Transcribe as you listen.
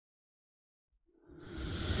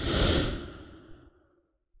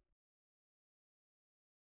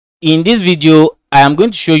In this video, I am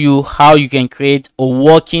going to show you how you can create a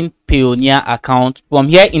working Payoneer account from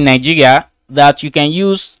here in Nigeria that you can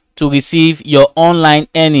use to receive your online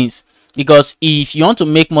earnings. Because if you want to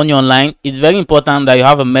make money online, it's very important that you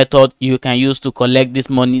have a method you can use to collect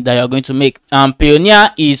this money that you're going to make.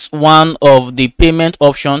 Payoneer is one of the payment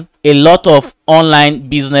options a lot of online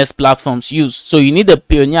business platforms use. So you need a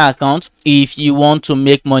Payoneer account if you want to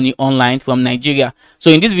make money online from Nigeria.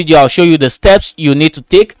 So in this video, I'll show you the steps you need to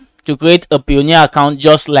take to create a Payoneer account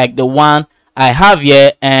just like the one I have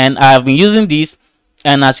here, and I have been using this,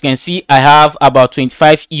 and as you can see, I have about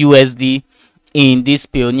 25 USD in this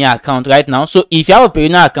Payoneer account right now. So if you have a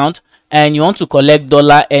Payoneer account and you want to collect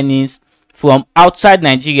dollar earnings from outside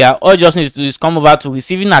Nigeria, all you just need to do is come over to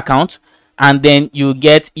receiving account, and then you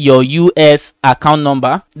get your US account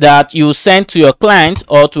number that you send to your client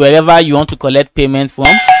or to wherever you want to collect payments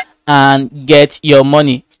from and get your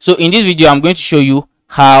money. So in this video, I'm going to show you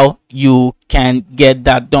how you can get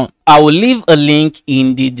that done. I will leave a link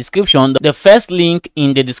in the description, the first link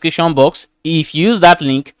in the description box. If you use that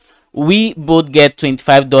link, we both get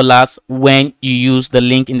 $25 when you use the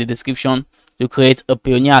link in the description to create a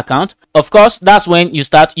Payoneer account. Of course, that's when you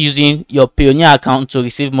start using your Payoneer account to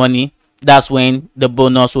receive money. That's when the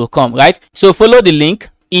bonus will come, right? So follow the link.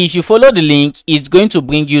 If you follow the link, it's going to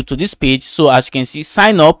bring you to this page. So as you can see,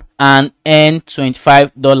 sign up and earn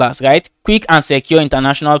 $25, right? Quick and secure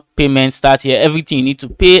international payments start here. Everything you need to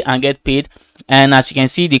pay and get paid. And as you can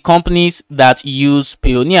see, the companies that use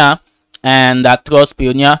Payoneer and that trust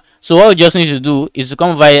Payoneer. So what you just need to do is to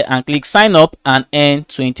come over here and click sign up and earn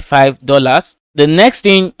 $25. The next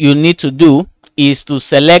thing you need to do is to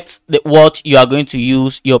select what you are going to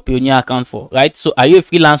use your Payoneer account for, right? So are you a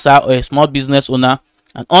freelancer or a small business owner,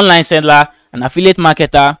 an online seller, an affiliate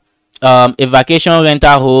marketer, a vacation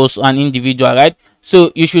rental host, an individual, right?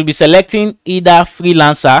 So you should be selecting either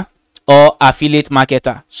freelancer or affiliate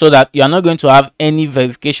marketer so that you are not going to have any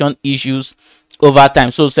verification issues over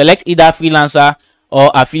time. So select either freelancer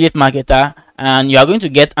or affiliate marketer, and you are going to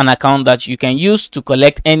get an account that you can use to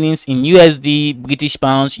collect earnings in USD, British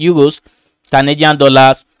pounds, euros, Canadian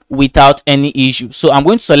dollars without any issue. So I'm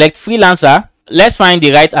going to select freelancer. Let's find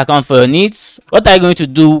the right account for your needs. What are you going to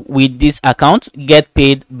do with this account? Get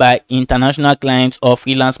paid by international clients or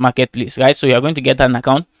freelance marketplace, right? So you're going to get an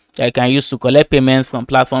account that you can use to collect payments from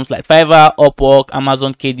platforms like Fiverr, Upwork,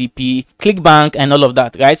 Amazon, KDP, ClickBank, and all of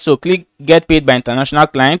that, right? So click get paid by international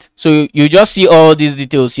client. So you just see all these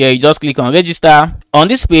details here. You just click on register. On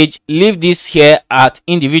this page, leave this here at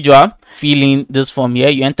individual. Fill in this form here.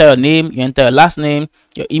 You enter your name, you enter your last name,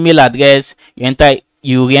 your email address,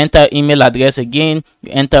 you re-enter email address again,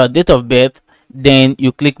 you enter your date of birth, then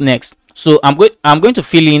you click next. So I'm going to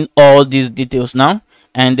fill in all these details now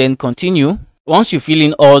and then continue. Once you fill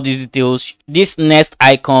in all these details, this next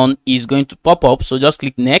icon is going to pop up. So just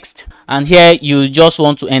click next, and here you just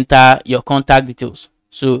want to enter your contact details.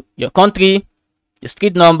 So your country, the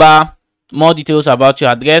street number, more details about your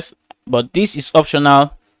address, but this is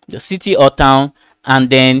optional, the city or town, and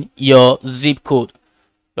then your zip code,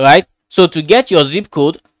 right? So to get your zip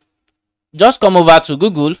code, just come over to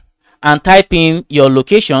Google and type in your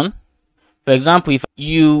location. For example, if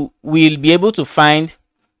you will be able to find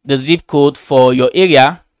the zip code for your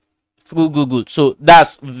area through Google. So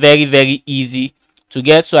that's very, very easy to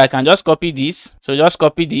get. So I can just copy this. So just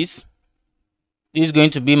copy this. This is going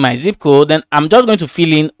to be my zip code. Then I'm just going to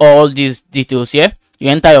fill in all these details here. You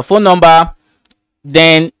enter your phone number,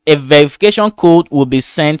 then a verification code will be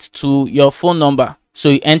sent to your phone number. So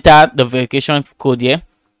you enter the verification code here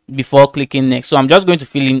before clicking next. So I'm just going to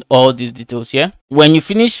fill in all these details here. When you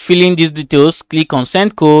finish filling these details, click on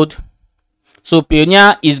send code. So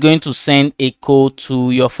Payoneer is going to send a code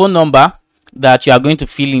to your phone number that you are going to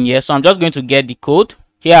fill in here. So I'm just going to get the code.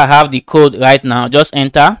 Here I have the code right now. Just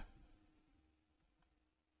enter.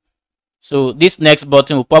 So this next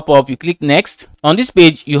button will pop up. You click next. On this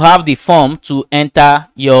page, you have the form to enter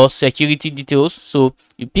your security details. So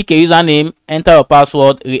you pick a username, enter your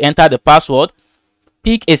password, re-enter the password,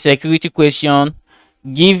 pick a security question,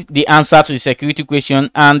 give the answer to the security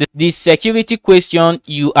question, and the security question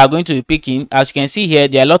you are going to be picking, as you can see here,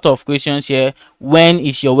 there are a lot of questions here. When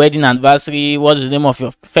is your wedding anniversary? What is the name of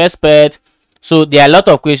your first pet? So there are a lot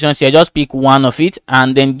of questions here. Just pick one of it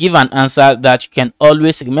and then give an answer that you can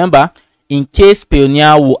always remember in case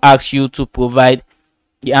Payoneer will ask you to provide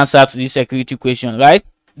the answer to this security question, right?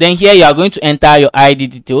 Then here you are going to enter your ID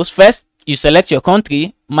details. First, you select your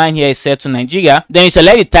country. Mine here is set to Nigeria. Then you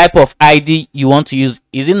select the type of ID you want to use.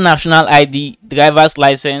 Is it national ID, driver's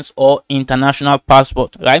license, or international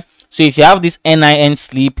passport, right? So if you have this NIN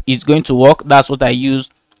slip, it's going to work. That's what I use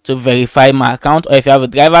to verify my account, or if you have a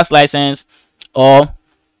driver's license or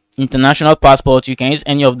international passport, you can use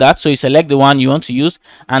any of that. So you select the one you want to use,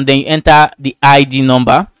 and then you enter the ID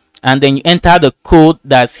number, and then you enter the code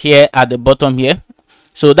that's here at the bottom here.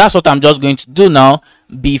 So that's what I'm just going to do now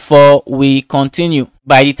before we continue.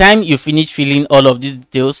 By the time you finish filling all of these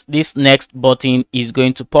details, this next button is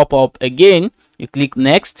going to pop up again. You click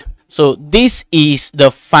next. So this is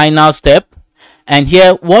the final step, and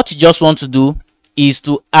here what you just want to do is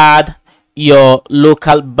to add your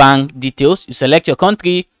local bank details. You select your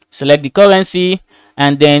country, select the currency,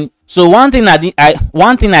 and then so one thing I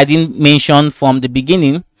didn't mention from the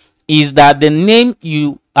beginning is that the name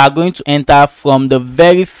you are going to enter from the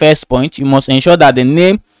very first point, you must ensure that the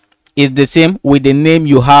name is the same with the name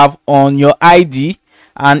you have on your ID,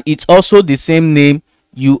 and it's also the same name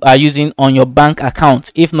you are using on your bank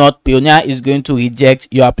account. If not, Payoneer is going to reject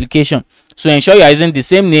your application. So ensure you are using the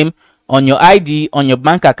same name on your ID, on your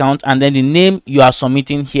bank account, and then the name you are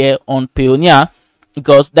submitting here on Payoneer,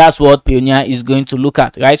 because that's what Payoneer is going to look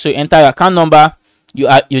at, right? So you enter your account number,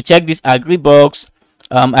 you check this agree box.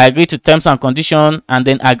 I agree to terms and condition, and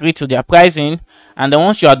then agree to their pricing. And then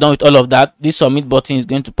once you are done with all of that, this submit button is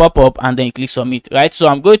going to pop up, and then you click submit, right? So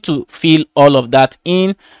I'm going to fill all of that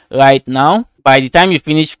in right now. By the time you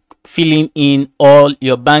finish filling in all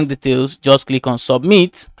your bank details, just click on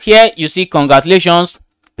submit. Here you see congratulations,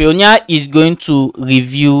 Payoneer is going to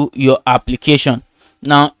review your application.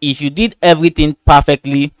 Now if you did everything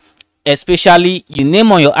perfectly, especially your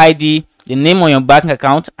name on your ID, the name on your bank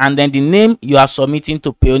account, and then the name you are submitting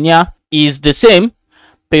to Payoneer is the same,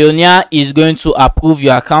 Payoneer is going to approve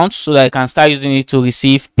your account so that you can start using it to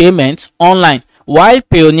receive payments online. While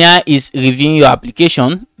Payoneer is reviewing your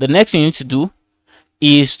application, the next thing you need to do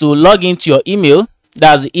is to log into your email.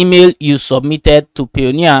 That's the email you submitted to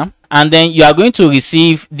Payoneer, and then you are going to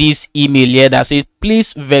receive this email here that says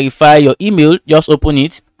please verify your email. Just open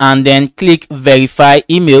it and then click verify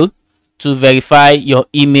email to verify your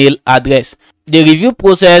email address. The review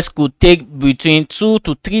process could take between 2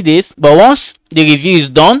 to 3 days, but once the review is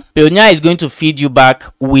done, Payoneer is going to feed you back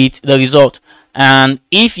with the result. And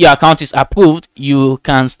if your account is approved, you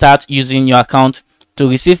can start using your account to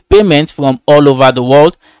receive payments from all over the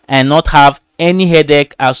world and not have any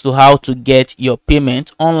headache as to how to get your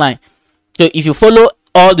payment online. So if you follow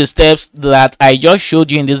all the steps that I just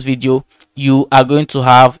showed you in this video, you are going to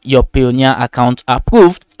have your Payoneer account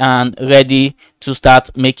approved and ready to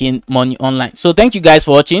start making money online. So thank you guys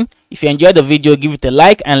for watching. If you enjoyed the video, give it a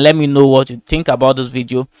like and let me know what you think about this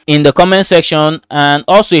video in the comment section. And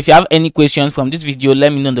also, if you have any questions from this video,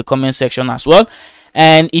 let me know in the comment section as well.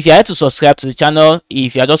 And if you are to subscribe to the channel,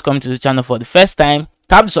 if you are just coming to the channel for the first time,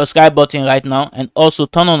 tap the subscribe button right now and also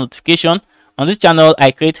turn on notification. On this channel,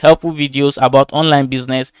 I create helpful videos about online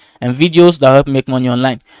business and videos that help make money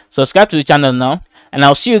online. Subscribe to the channel now, and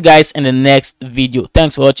I'll see you guys in the next video.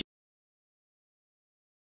 Thanks for watching.